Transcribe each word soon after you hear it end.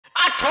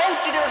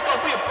told you there was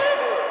gonna be a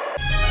burglar!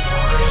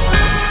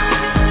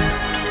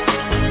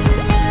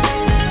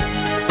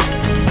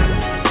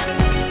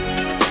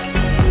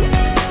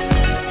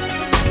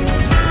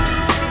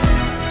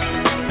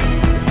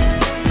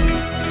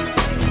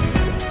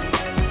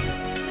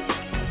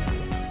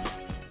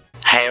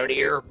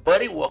 Howdy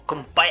everybody,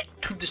 welcome back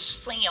to The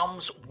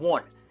Sims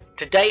 1.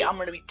 Today I'm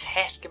going to be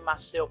tasking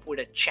myself with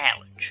a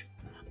challenge.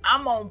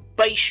 I'm on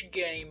base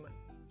game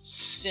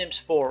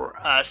Sims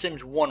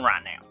 1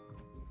 right now.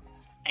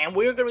 And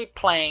we're going to be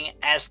playing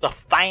as the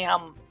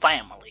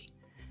family.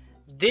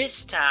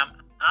 This time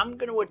I'm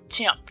going to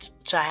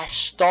attempt to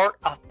start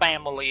a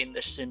family in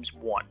The Sims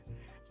 1.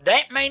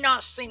 That may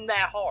not seem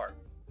that hard.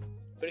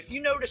 But if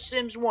you know The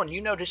Sims 1,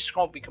 you know this is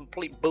going to be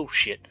complete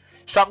bullshit.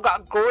 So I've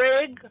got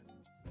Greg,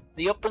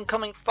 the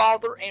up-and-coming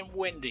father, and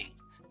Wendy.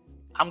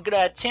 I'm going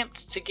to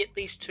attempt to get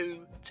these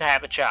two to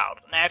have a child.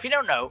 Now, if you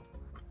don't know,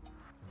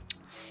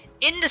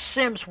 in The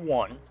Sims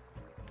 1,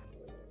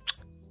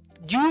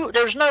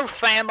 there's no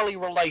family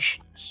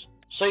relations.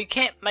 So you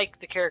can't make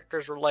the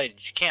characters related.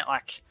 You can't,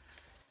 like,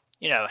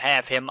 you know,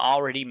 have him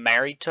already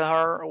married to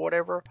her or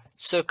whatever.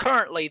 So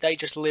currently, they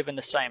just live in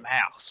the same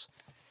house.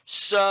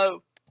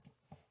 So,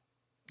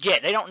 yeah,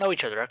 they don't know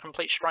each other. They're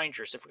complete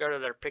strangers. If we go to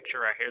their picture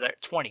right here, they're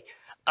 20.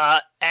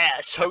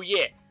 So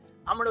yeah,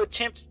 I'm going to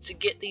attempt to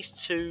get these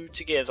two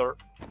together,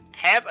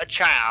 have a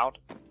child,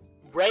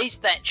 raise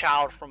that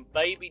child from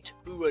baby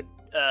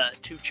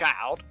to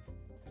child,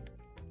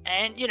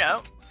 and, you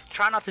know,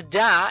 try not to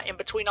die in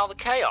between all the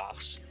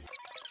chaos.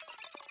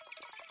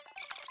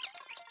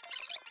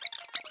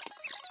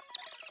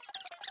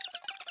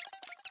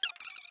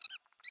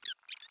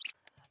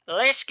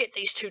 Let's get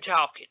these two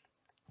talking.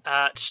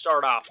 To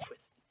start off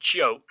with,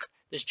 joke.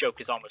 This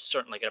joke is almost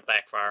certainly going to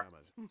backfire.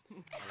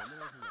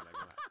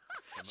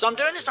 So I'm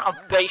doing this on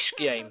a base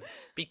game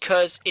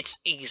because it's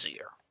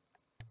easier.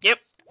 Yep,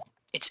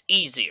 it's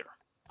easier.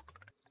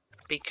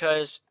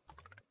 Because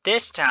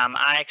this time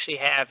I actually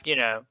have, you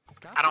know,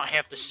 I don't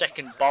have the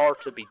second bar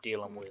to be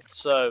dealing with.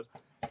 So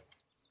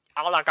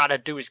all I gotta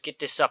do is get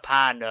this up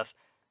high enough,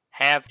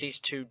 have these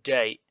two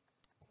date.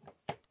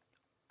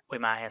 We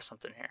might have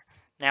something here.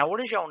 Now,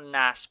 what is your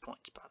nice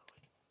points, by the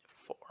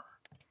way?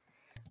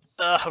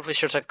 4. Hopefully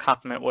she'll take the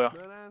compliment well.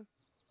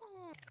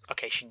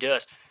 Okay, she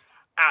does.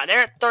 They're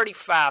at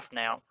 35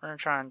 now. We're gonna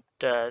try and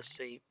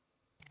see.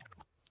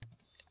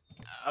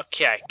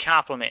 Okay,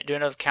 compliment. Do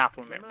another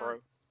compliment, bro.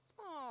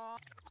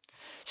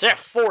 So they're at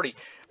 40.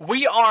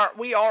 We are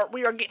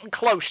getting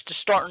close to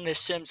starting this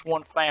Sims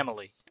 1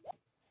 family.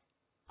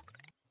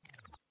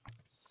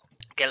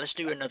 Okay, let's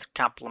do another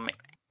compliment.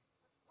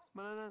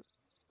 Now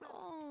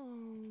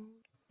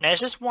is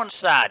this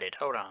one-sided?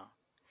 Hold on.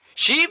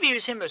 She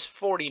views him as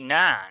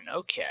 49.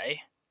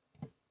 Okay.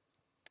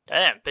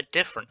 Damn, a bit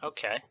different.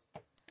 Okay.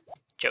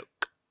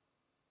 Joke.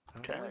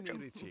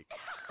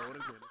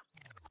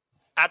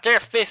 Out there,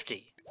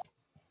 50.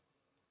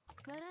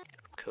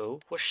 Cool.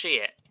 What's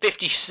she at?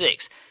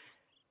 56.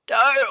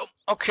 Damn.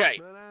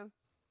 Okay.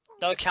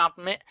 Another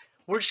compliment.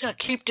 We're just gonna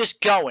keep this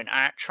going.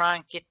 Alright, try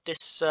and get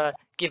this,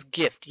 give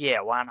gift.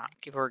 Yeah, why not?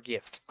 Give her a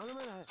gift.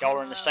 Y'all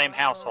are in the same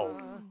household.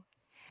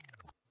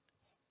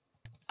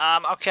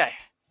 Okay.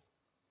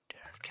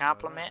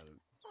 Compliment.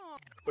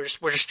 We're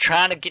just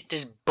trying to get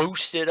this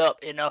boosted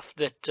up enough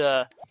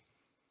that,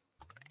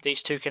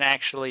 these two can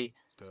actually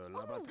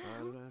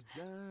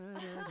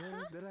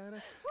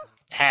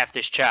have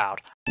this child.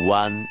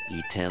 One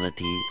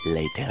eternity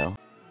later.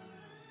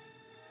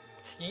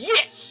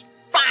 Yes!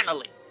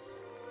 Finally!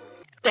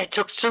 That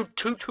took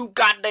too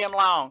goddamn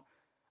long.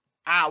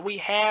 We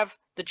have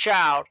the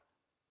child.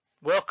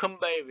 Welcome,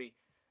 baby.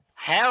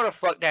 How the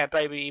fuck that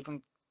baby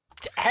even...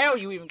 How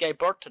you even gave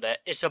birth to that?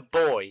 It's a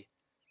boy.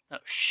 Oh,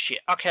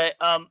 shit. Okay,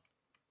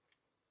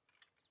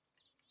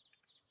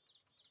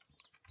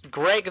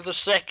 Greg the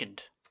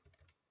Second.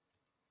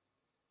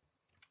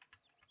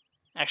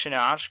 Actually,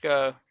 no, I'll just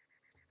go...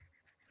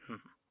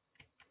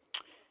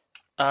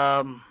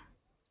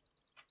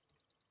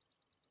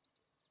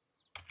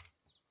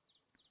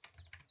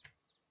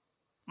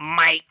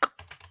 Mike.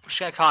 I'm just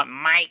gonna call it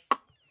Mike.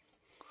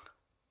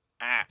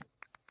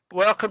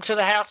 Welcome to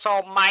the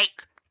household,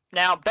 Mike.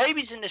 Now,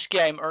 babies in this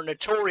game are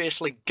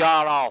notoriously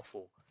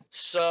god-awful.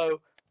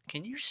 So,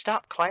 can you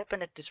stop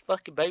clapping at this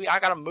fucking baby? I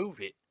gotta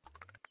move it.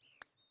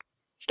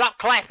 Stop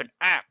clapping.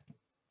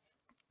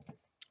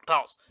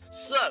 Pause.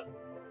 So,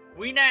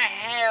 we now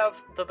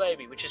have the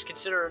baby, which is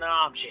considered an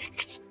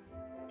object.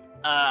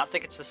 I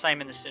think it's the same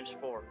in The Sims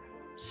 4.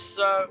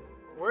 So,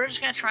 we're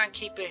just gonna try and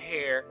keep it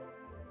here.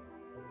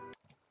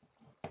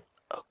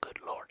 Oh,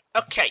 good lord.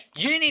 Okay,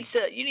 you need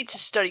to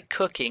study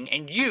cooking,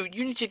 and you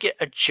need to get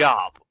a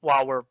job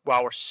while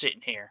we're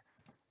sitting here.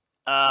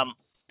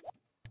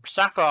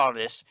 Recycle all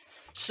this.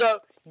 So,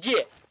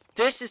 yeah,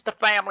 this is the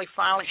family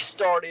finally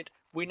started.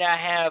 We now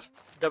have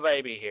the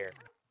baby here.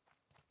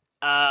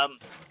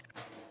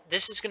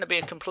 This is going to be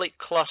a complete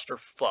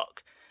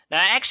clusterfuck. Now,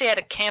 I actually had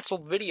a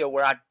canceled video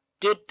where I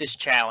did this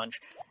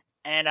challenge,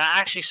 and I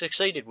actually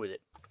succeeded with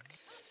it.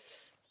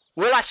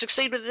 Will I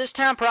succeed with it this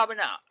time? Probably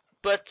not.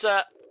 But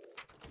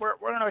we're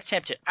gonna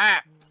attempt it.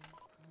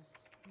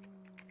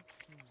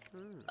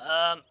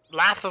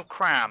 Life of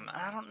crime.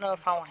 I don't know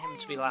if I want him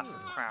to be life of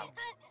crime.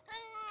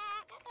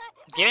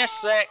 Give me a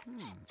sec.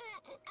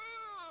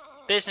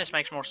 Business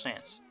makes more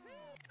sense.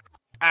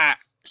 Alright,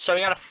 so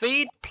we gotta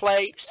feed,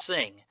 play,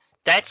 sing.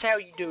 That's how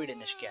you do it in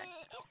this game.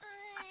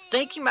 I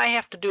think you may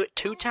have to do it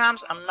 2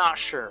 times. I'm not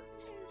sure.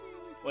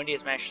 Wendy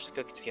has mastered his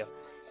cooking skill.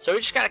 So we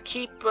just gotta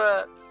keep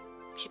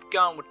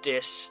going with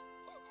this.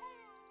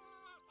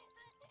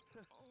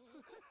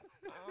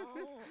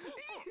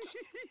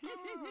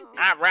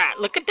 Alright,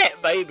 look at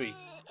that baby.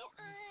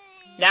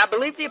 Now I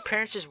believe the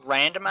appearance is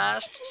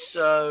randomized,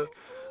 so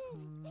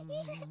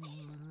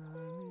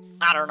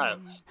I don't know.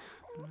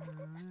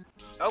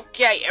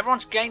 Okay,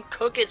 everyone's gained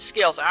cooking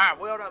skills. Alright,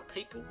 well done,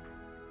 people.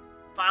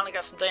 Finally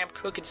got some damn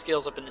cooking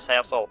skills up in this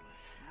household.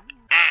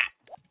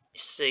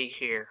 Let's see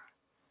here.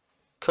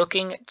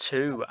 Cooking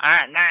 2.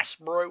 Alright, nice,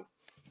 bro.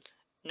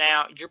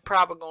 Now, you're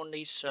probably going to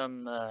need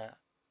some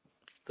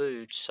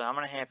food, so I'm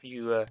going to have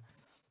you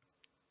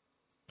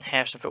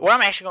have some food. What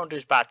I'm actually going to do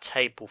is buy a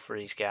table for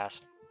these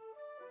guys.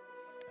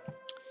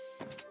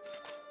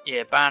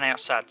 Yeah, buy an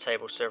outside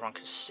table so everyone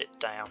can sit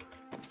down.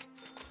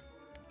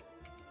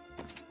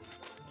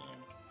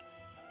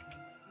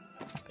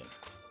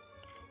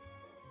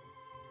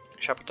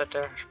 Should I put that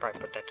there? I should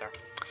probably put that there.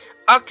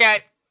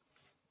 Okay.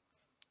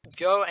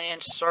 Go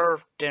and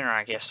serve dinner,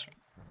 I guess.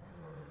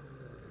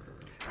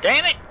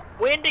 Damn it,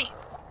 Wendy!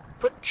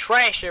 Put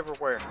trash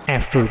everywhere.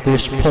 After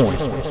this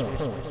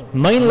point,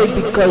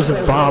 mainly because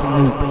of Bob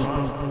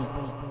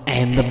Newby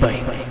and the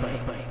baby,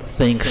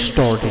 things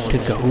started to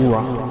go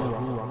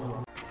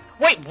wrong.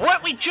 Wait,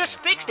 what? We just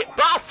fixed it,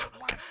 Bob!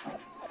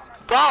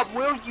 Bob,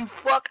 will you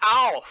fuck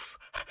off?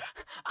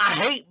 I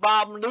hate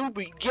Bob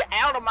Newby. Get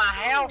out of my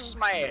house,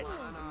 man.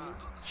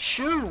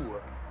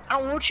 Shoo! I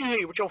don't want you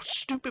here with your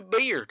stupid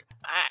beard.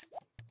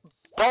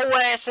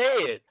 Bow-ass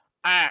head.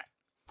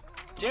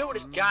 Deal with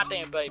this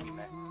goddamn baby,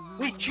 man.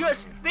 We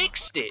just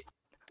fixed it.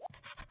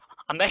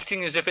 I'm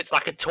acting as if it's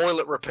like a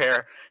toilet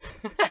repair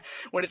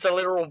when it's a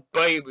literal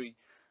baby.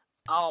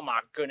 Oh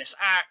my goodness.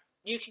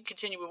 You can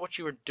continue with what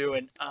you were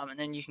doing, and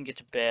then you can get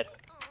to bed.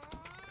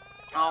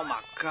 Oh my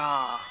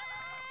god.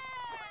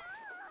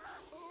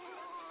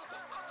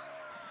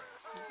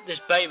 This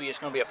baby is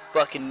gonna be a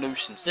fucking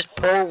nuisance. This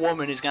poor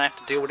woman is gonna have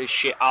to deal with this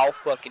shit all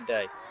fucking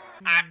day.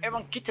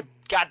 Everyone get to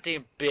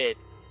goddamn bed.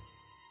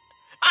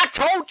 I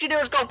told you there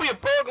was gonna be a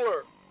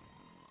burglar!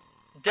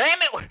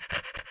 Damn it!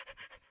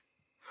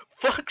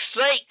 Fuck's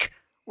sake!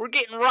 We're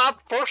getting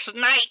robbed first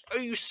night. Are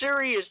you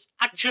serious?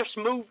 I just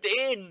moved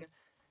in.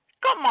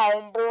 Come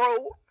on,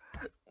 bro.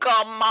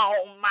 Come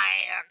on,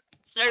 man.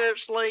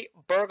 Seriously?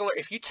 Burglar,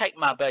 if you take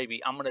my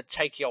baby, I'm gonna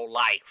take your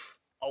life.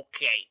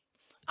 Okay.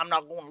 I'm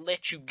not gonna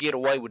let you get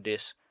away with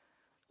this.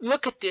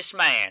 Look at this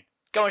man.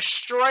 Going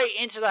straight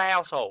into the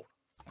household.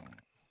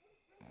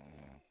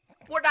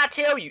 What did I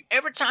tell you?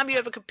 Every time you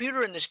have a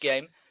computer in this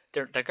game,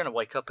 they're gonna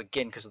wake up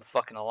again because of the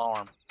fucking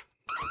alarm.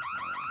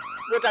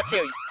 What did I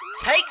tell you?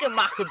 Taking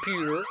my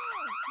computer.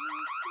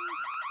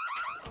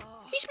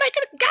 He's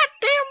making a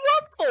goddamn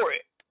run for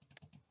it.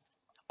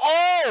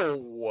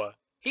 Oh!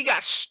 He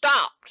got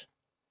stopped.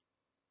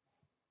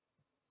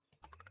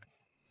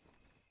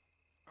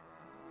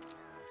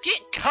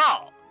 Get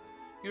caught.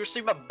 You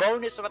receive a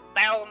bonus of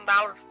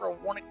 $1,000 for a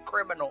wanted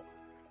criminal.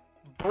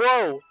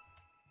 Bro.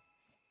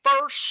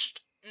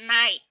 First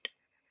night.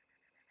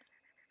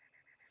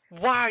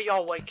 Why are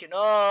y'all waking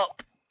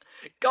up?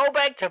 Go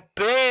back to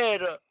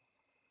bed.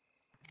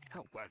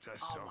 Oh my God.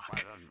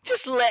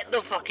 Just let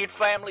the fucking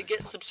family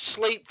get some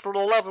sleep for the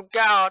love of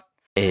God.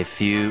 A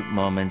few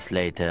moments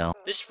later.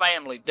 This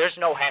family, there's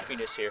no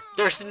happiness here.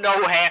 There's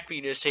no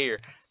happiness here.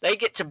 They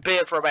get to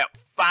bed for about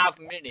 5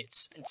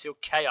 minutes until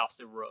chaos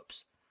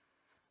erupts.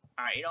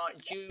 Alright, you know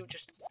what? You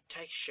just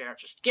take a shower.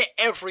 Just get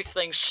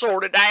everything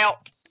sorted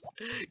out.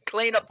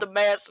 Clean up the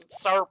mess and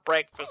serve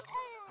breakfast.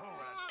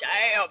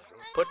 Damn!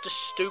 Put the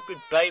stupid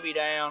baby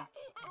down.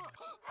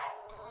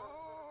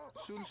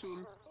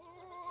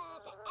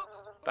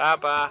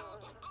 Bye-bye.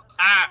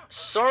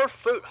 Serve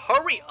food.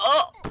 Hurry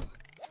up!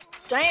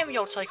 Damn,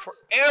 y'all take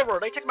forever.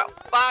 They take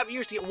about 5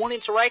 years to get one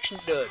interaction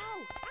done.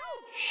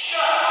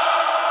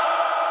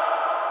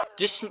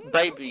 This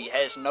baby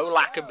has no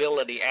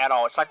likability at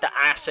all. It's like the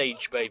Ice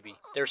Age baby.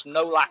 There's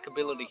no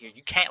likability here.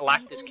 You can't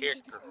like this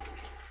character.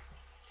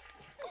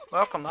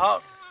 Welcome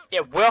home.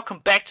 Yeah, welcome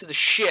back to the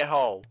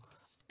shithole.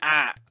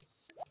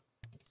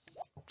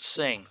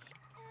 Sing.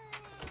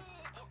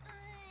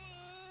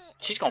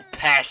 She's gonna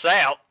pass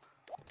out.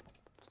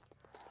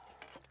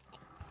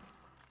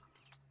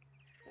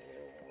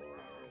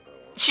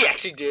 She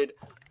actually did.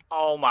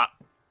 Oh my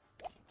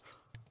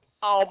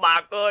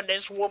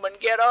goodness, woman,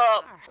 get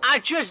up. I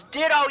just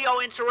did all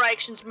your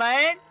interactions,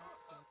 man.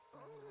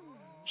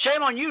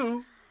 Shame on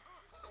you.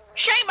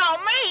 Shame on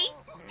me.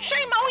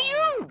 Shame on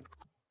you.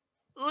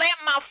 Let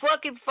my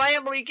fucking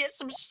family get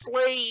some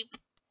sleep.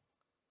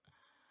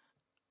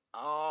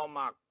 Oh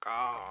my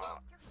God.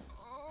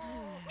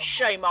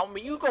 Shame on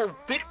me. You gonna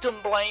victim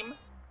blame.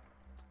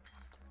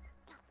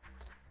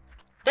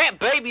 That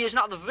baby is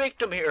not the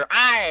victim here.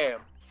 I am.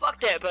 Fuck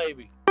that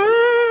baby.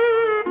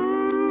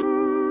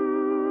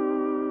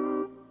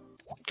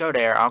 Go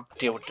there. I'll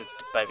deal with the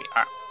baby.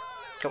 Alright.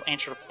 Go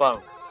answer the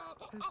phone.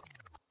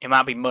 It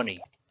might be money.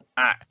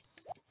 Alright.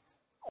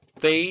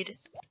 Feed,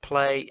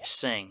 play,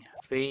 sing.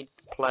 Feed,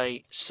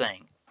 play,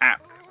 sing. Alright.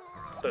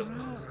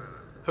 Boom.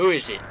 Who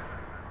is it?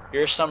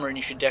 You're a summer and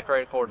you should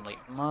decorate accordingly.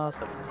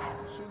 Mother.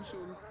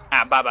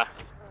 Alright, bye-bye.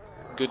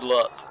 Good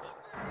luck.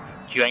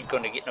 You ain't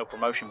gonna get no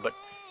promotion, but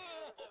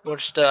we'll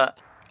just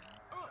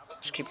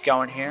keep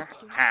going here.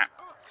 Alright.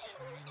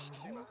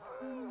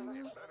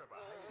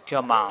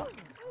 Come on.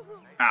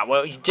 Alright,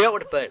 well, you dealt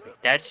with the baby.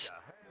 That's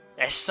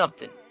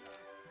something.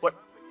 What?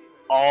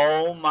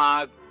 Oh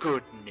my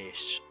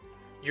goodness.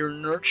 Your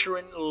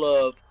nurturing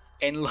love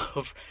and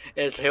love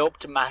has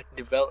helped Mike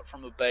develop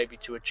from a baby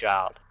to a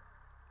child.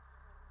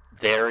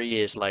 There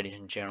he is, ladies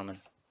and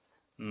gentlemen.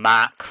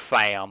 Mike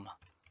Fam.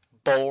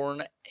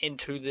 Born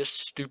into this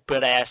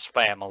stupid ass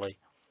family.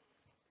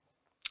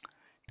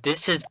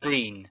 This has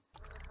been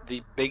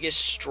the biggest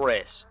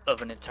stress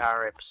of an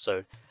entire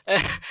episode.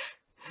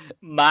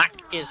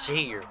 Mike is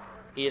here.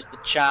 He is the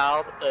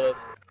child of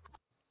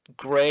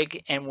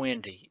Greg and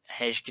Wendy,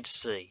 as you can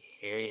see.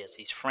 Here he is.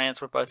 He's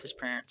friends with both his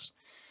parents.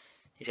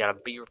 He's got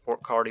a B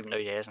report card, even though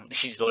he hasn't.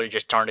 He's literally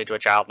just turned into a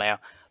child now.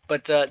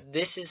 But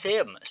this is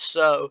him.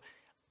 So,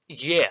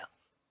 yeah.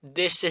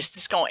 This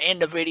is gonna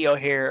end the video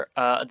here.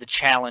 The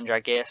challenge, I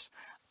guess,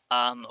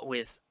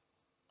 with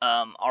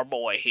our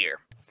boy here.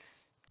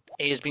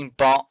 He has been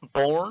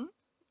born.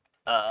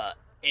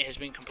 It has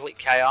been complete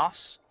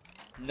chaos.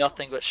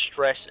 Nothing but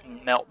stress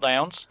and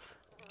meltdowns.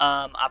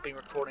 I've been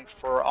recording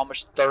for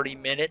almost 30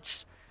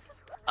 minutes.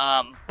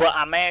 But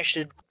I managed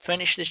to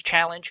finish this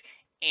challenge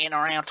in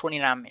around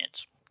 29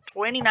 minutes.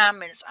 29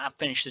 minutes I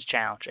finished this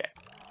challenge at.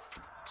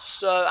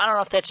 So, I don't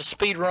know if that's a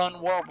speedrun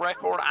world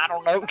record. I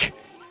don't know.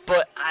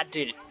 But I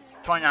did it.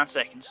 29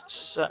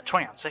 seconds.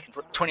 29 seconds.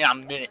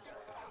 29 minutes.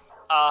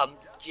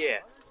 Yeah.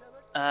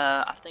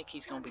 I think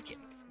he's going to be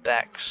getting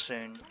back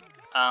soon.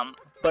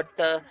 But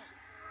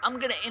I'm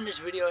going to end this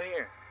video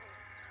here.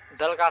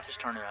 Belgath is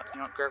turning up.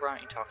 You know, Greg, why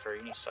don't you talk to her?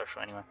 You need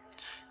social anyway.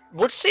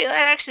 Let's see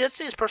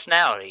his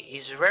personality.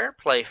 He's very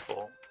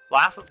playful.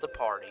 Life of the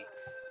party.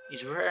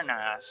 He's very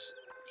nice.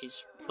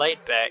 He's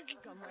laid back.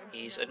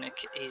 He's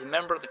a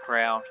member of the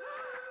crowd.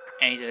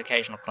 And he's an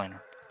occasional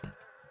cleaner.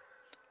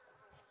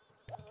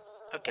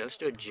 Okay, let's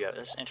do a joke.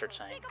 Let's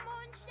entertain.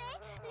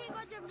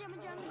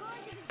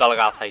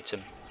 Belgath hates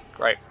him.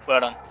 Great.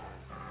 Well done.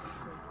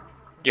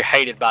 You're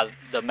hated by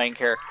the main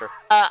character.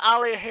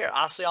 I'll leave it here.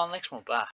 I'll see you on the next one. Bye.